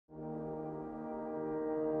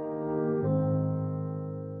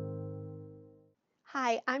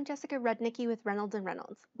Hi, I'm Jessica Rudnicki with Reynolds and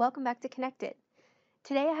Reynolds. Welcome back to Connected.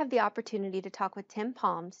 Today I have the opportunity to talk with Tim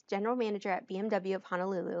Palms, General Manager at BMW of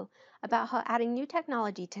Honolulu, about how adding new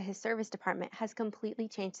technology to his service department has completely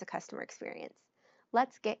changed the customer experience.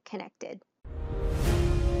 Let's get connected.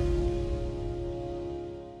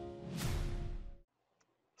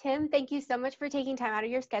 Tim, thank you so much for taking time out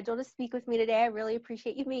of your schedule to speak with me today. I really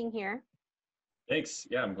appreciate you being here. Thanks.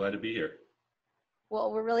 Yeah, I'm glad to be here.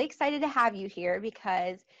 Well, we're really excited to have you here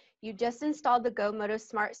because you just installed the GoMoto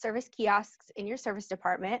Smart Service kiosks in your service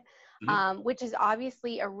department, Mhm. which is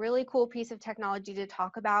obviously a really cool piece of technology to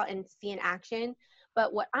talk about and see in action.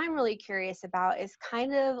 But what I'm really curious about is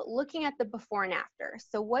kind of looking at the before and after.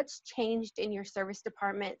 So what's changed in your service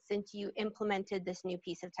department since you implemented this new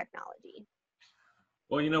piece of technology?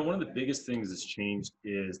 Well, one of the biggest things that's changed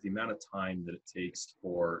is the amount of time that it takes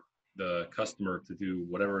for the customer to do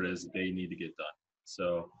whatever it is that they need to get done.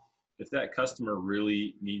 So if that customer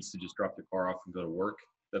really needs to just drop the car off and go to work,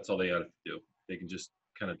 that's all they have to do. They can just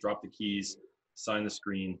kind of drop the keys, sign the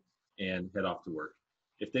screen, and head off to work.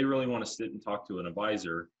 If they really want to sit and talk to an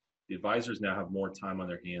advisor, the advisors now have more time on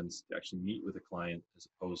their hands to actually meet with a client as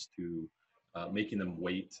opposed to making them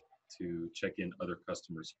wait to check in other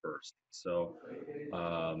customers first. So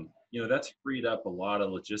that's freed up a lot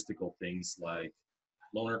of logistical things like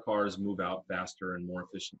loaner cars move out faster and more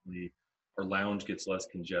efficiently. Our lounge gets less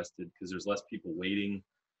congested because there's less people waiting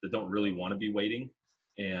that don't really want to be waiting.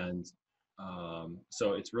 And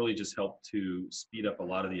so it's really just helped to speed up a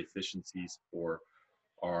lot of the efficiencies for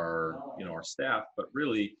our staff, but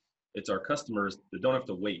really it's our customers that don't have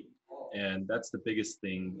to wait. And that's the biggest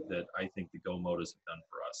thing that I think the Go Motos have done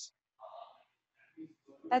for us.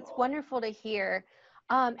 That's wonderful to hear.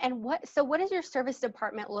 So what does your service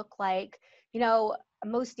department look like? You know,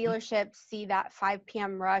 most dealerships see that 5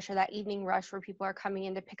 p.m. rush or that evening rush where people are coming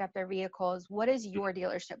in to pick up their vehicles. What does your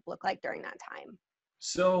dealership look like during that time?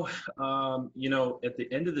 So, at the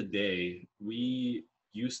end of the day, we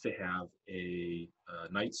used to have a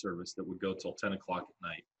night service that would go till 10 o'clock at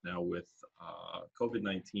night. Now, with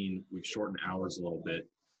COVID-19, we've shortened hours a little bit,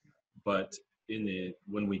 but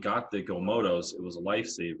when we got the Go Motos, it was a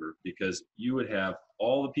lifesaver because you would have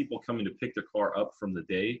all the people coming to pick their car up from the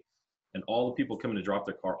day, and all the people coming to drop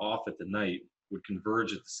their car off at the night would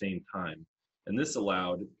converge at the same time. And this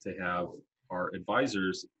allowed to have our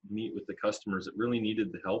advisors meet with the customers that really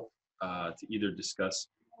needed the help to either discuss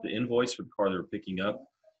the invoice for the car they were picking up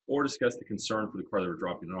or discuss the concern for the car they were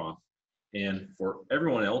dropping off. And for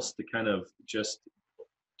everyone else to kind of just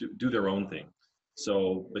do their own thing.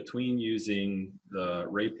 So between using the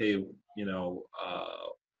RayPay,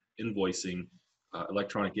 invoicing,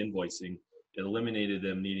 electronic invoicing, it eliminated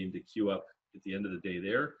them needing to queue up at the end of the day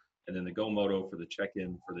there, and then the GoMoto for the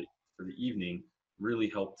check-in for the evening really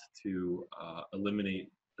helped to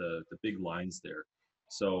eliminate the big lines there.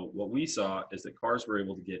 So what we saw is that cars were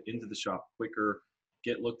able to get into the shop quicker,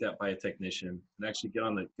 get looked at by a technician, and actually get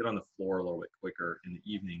on the floor a little bit quicker in the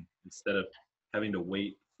evening instead of having to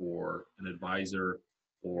wait for an advisor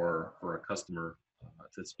or for a customer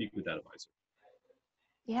to speak with that advisor.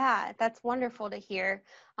 Yeah, that's wonderful to hear.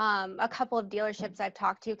 A couple of dealerships I've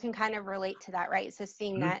talked to can kind of relate to that, right? So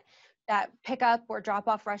seeing Mhm. that pickup or drop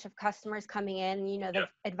off rush of customers coming in, Yeah, the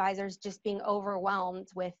advisors just being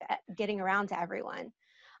overwhelmed with getting around to everyone.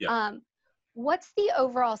 yeah. Um, what's the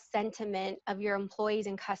overall sentiment of your employees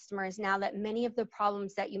and customers now that many of the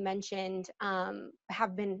problems that you mentioned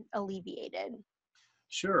have been alleviated?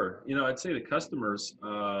 Sure. I'd say the customers,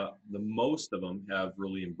 the most of them have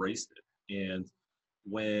really embraced it. And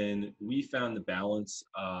when we found the balance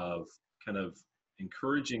of kind of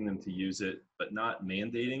encouraging them to use it, but not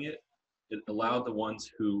mandating it, it Mhm. allowed the ones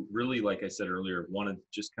who really, like I said earlier, wanted to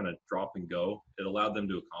just kind of drop and go. It allowed them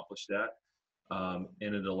to accomplish that. And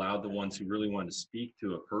it allowed the ones who really wanted to speak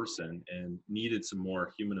to a person and needed some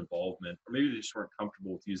more human involvement, or maybe they just weren't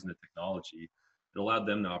comfortable with using the technology, it allowed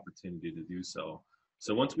them the opportunity to do so.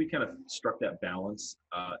 So once we kind of struck that balance,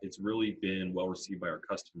 it's really been well received by our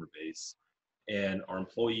customer base. And our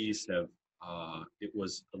employees it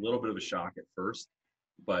was a little bit of a shock at first,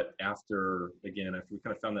 but after we kind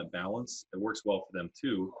of found that balance, it works well for them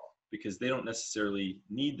too, because they don't necessarily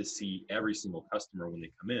need to see every single customer when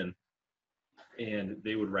they come in, and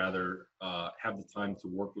they would rather have the time to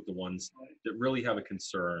work with the ones that really have a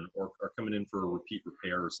concern or are coming in for a repeat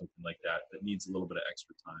repair or something like that that needs a little bit of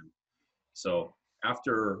extra time. So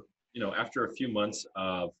after a few months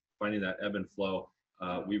of finding that ebb and flow,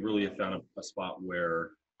 we really have found a spot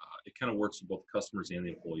where it kind of works for both customers and the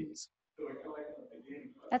employees.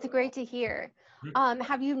 That's great to hear.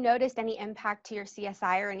 Have you noticed any impact to your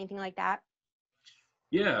CSI or anything like that?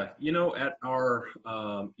 Yeah, at our,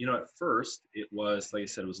 at first it was, like I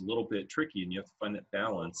said, it was a little bit tricky and you have to find that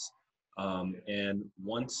balance. And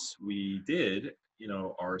once we did,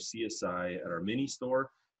 our CSI at our mini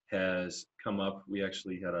store has come up. We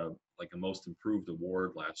actually had a most improved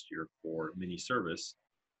award last year for mini service.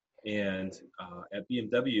 And at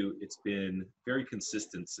BMW, it's been very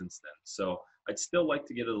consistent since then. So I'd still like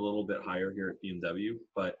to get it a little bit higher here at BMW,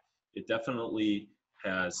 but it definitely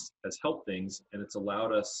has helped things, and it's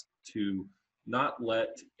allowed us to not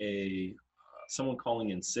let a someone calling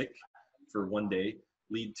in sick for one day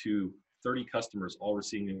lead to 30 customers all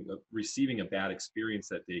receiving a bad experience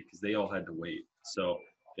that day because they all had to wait. So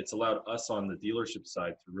it's allowed us on the dealership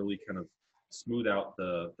side to really kind of smooth out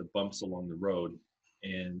the bumps along the road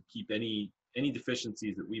and keep any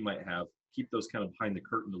deficiencies that we might have, keep those kind of behind the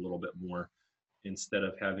curtain a little bit more instead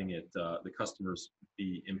of having it the customers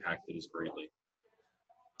be impacted as greatly.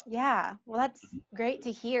 Yeah, well, that's great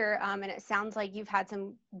to hear. And it sounds like you've had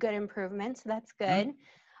some good improvements. So that's Mhm. good.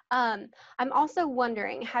 I'm also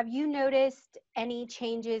wondering, have you noticed any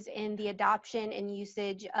changes in the adoption and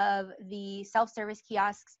usage of the self-service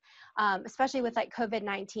kiosks, especially with like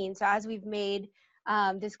COVID-19? So as we've made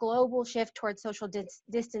this global shift towards social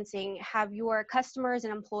distancing, have your customers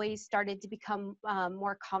and employees started to become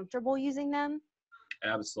more comfortable using them?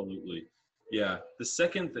 Absolutely. Yeah. The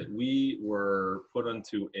second that we were put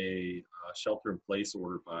onto a shelter in place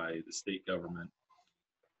order by the state government,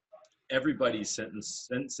 everybody's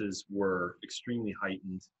senses were extremely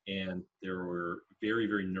heightened and they were very,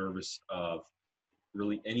 very nervous of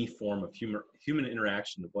really any form of human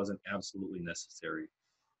interaction that wasn't absolutely necessary.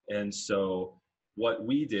 And so what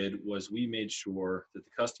we did was we made sure that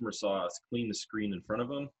the customer saw us clean the screen in front of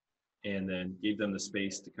them and then gave them the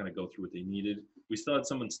space to kind of go through what they needed. We still had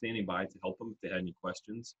someone standing by to help them if they had any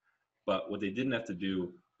questions, but what they didn't have to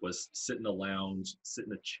do was sit in a lounge, sit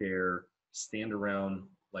in a chair, stand around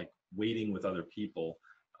like waiting with other people.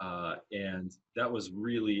 And that was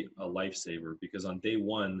really a lifesaver because on day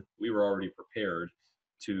one, we were already prepared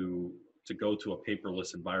to go to a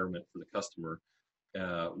paperless environment for the customer,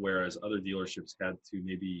 whereas other dealerships had to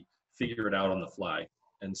maybe figure it out on the fly.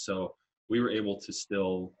 And so we were able to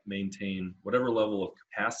still maintain whatever level of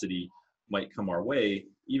capacity might come our way,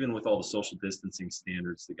 even with all the social distancing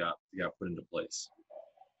standards that got put into place.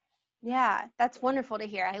 Yeah, that's wonderful to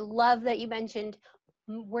hear. I love that you mentioned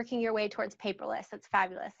working your way towards paperless. That's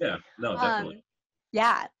fabulous. Yeah, no, definitely. Um,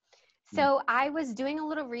 yeah. Mm. So I was doing a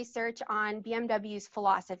little research on BMW's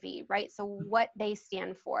philosophy, right? So what they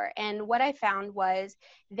stand for. And what I found was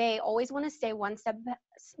they always want to stay one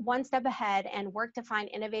step ahead and work to find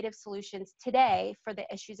innovative solutions today for the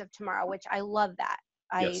issues of tomorrow, which I love that.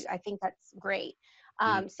 Yes. I think that's great.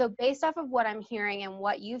 Mm. So based off of what I'm hearing and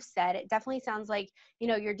what you've said, it definitely sounds like,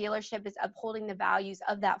 your dealership is upholding the values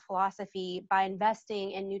of that philosophy by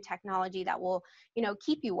investing in new technology that will,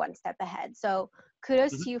 keep you one step ahead. So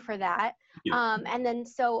kudos Mhm. to you for that. Yeah, And then,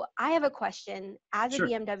 so I have a question. As a sure.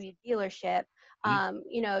 BMW dealership,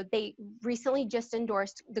 Mhm. they recently just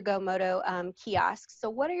endorsed the GoMoto kiosks. So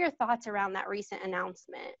what are your thoughts around that recent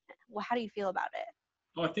announcement? Well, how do you feel about it?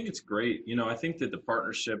 Oh, I think it's great. I think that the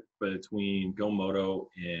partnership between GoMoto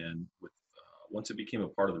and with once it became a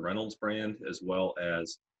part of the Reynolds brand, as well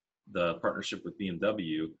as the partnership with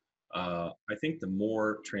BMW, I think the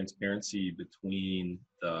more transparency between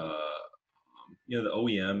the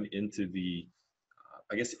OEM into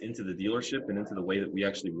I guess, into the dealership and into the way that we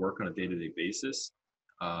actually work on a day-to-day basis,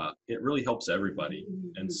 it really helps everybody.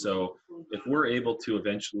 And so if we're able to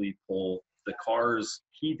eventually pull the car's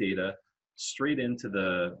key data straight into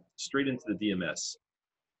the DMS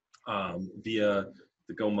via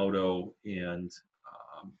the GoMoto and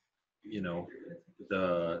um, you know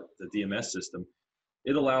the DMS system,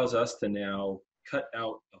 it allows us to now cut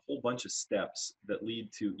out a whole bunch of steps that lead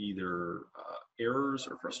to either errors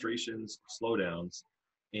or frustrations or slowdowns,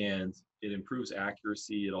 and it improves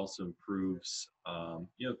accuracy. It also improves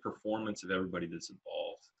performance of everybody that's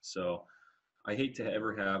involved. So I hate to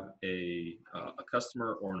ever have a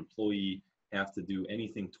customer or an employee have to do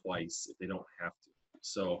anything twice if they don't have to.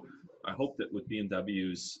 So I hope that with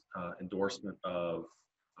BMW's endorsement of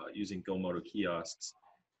using GoMoto kiosks,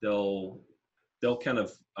 they'll kind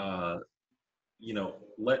of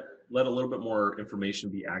let a little bit more information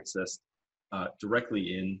be accessed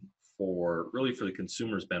directly in for the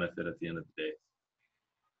consumer's benefit at the end of the day.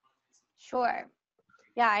 Sure.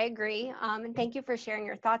 Yeah, I agree. And thank you for sharing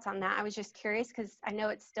your thoughts on that. I was just curious because I know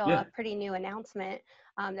it's still Yeah. a pretty new announcement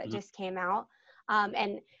that Mhm. just came out.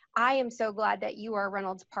 And I am so glad that you are a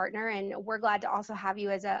Reynolds partner, and we're glad to also have you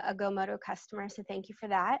as a GoMoto customer. So thank you for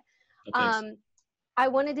that. Oh, thanks. Um, I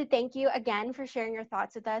wanted to thank you again for sharing your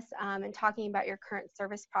thoughts with us and talking about your current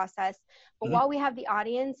service process. But Mhm. while we have the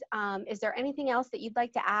audience, is there anything else that you'd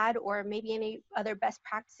like to add, or maybe any other best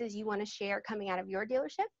practices you want to share coming out of your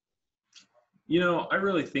dealership? I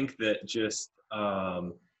really think that just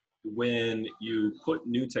when you put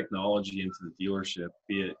new technology into the dealership,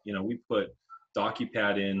 be it, we put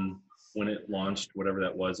DocuPad in when it launched, whatever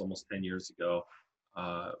that was, almost 10 years ago.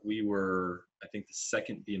 We were, I think, the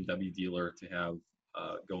second BMW dealer to have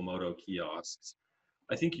GoMoto kiosks.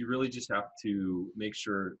 I think you really just have to make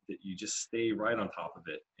sure that you just stay right on top of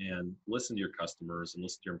it and listen to your customers and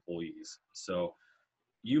listen to your employees. So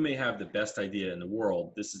you may have the best idea in the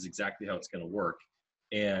world. This is exactly how it's going to work.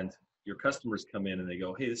 And your customers come in and they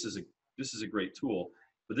go, hey, this is a great tool,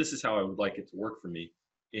 but this is how I would like it to work for me.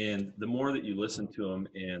 And the more that you listen to them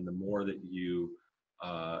and the more that you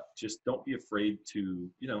just don't be afraid to,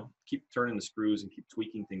 keep turning the screws and keep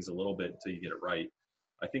tweaking things a little bit until you get it right.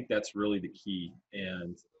 I think that's really the key.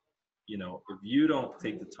 And, if you don't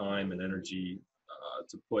take the time and energy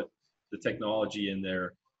to put the technology in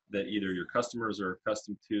there that either your customers are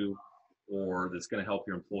accustomed to or that's going to help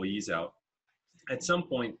your employees out, at some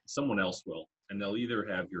point someone else will, and they'll either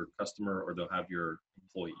have your customer or they'll have your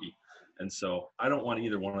employee. And so I don't want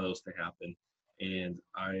either one of those to happen, and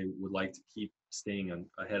I would like to keep staying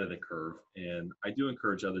ahead of the curve. And I do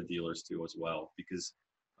encourage other dealers to as well, because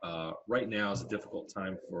right now is a difficult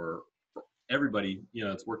time for everybody,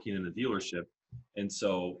 that's working in a dealership. And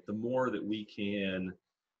so the more that we can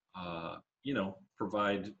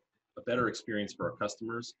provide a better experience for our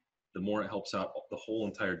customers, the more it helps out the whole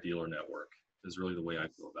entire dealer network, is really the way I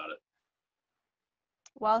feel about it.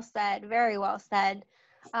 Well said. Very well said.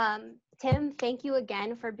 Tim, thank you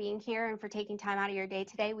again for being here and for taking time out of your day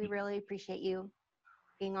today. We really appreciate you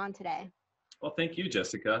being on today. Well, thank you,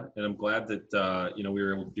 Jessica. And I'm glad that, we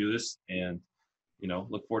were able to do this, and,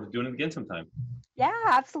 look forward to doing it again sometime. Yeah,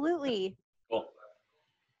 absolutely. Cool.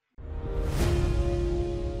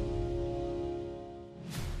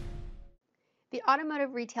 The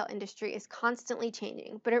automotive retail industry is constantly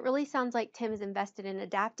changing, but it really sounds like Tim is invested in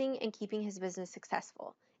adapting and keeping his business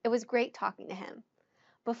successful. It was great talking to him.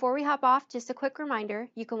 Before we hop off, just a quick reminder,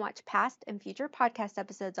 you can watch past and future podcast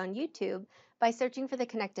episodes on YouTube by searching for the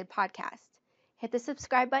Connected Podcast. Hit the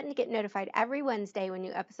subscribe button to get notified every Wednesday when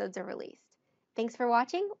new episodes are released. Thanks for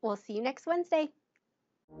watching. We'll see you next Wednesday.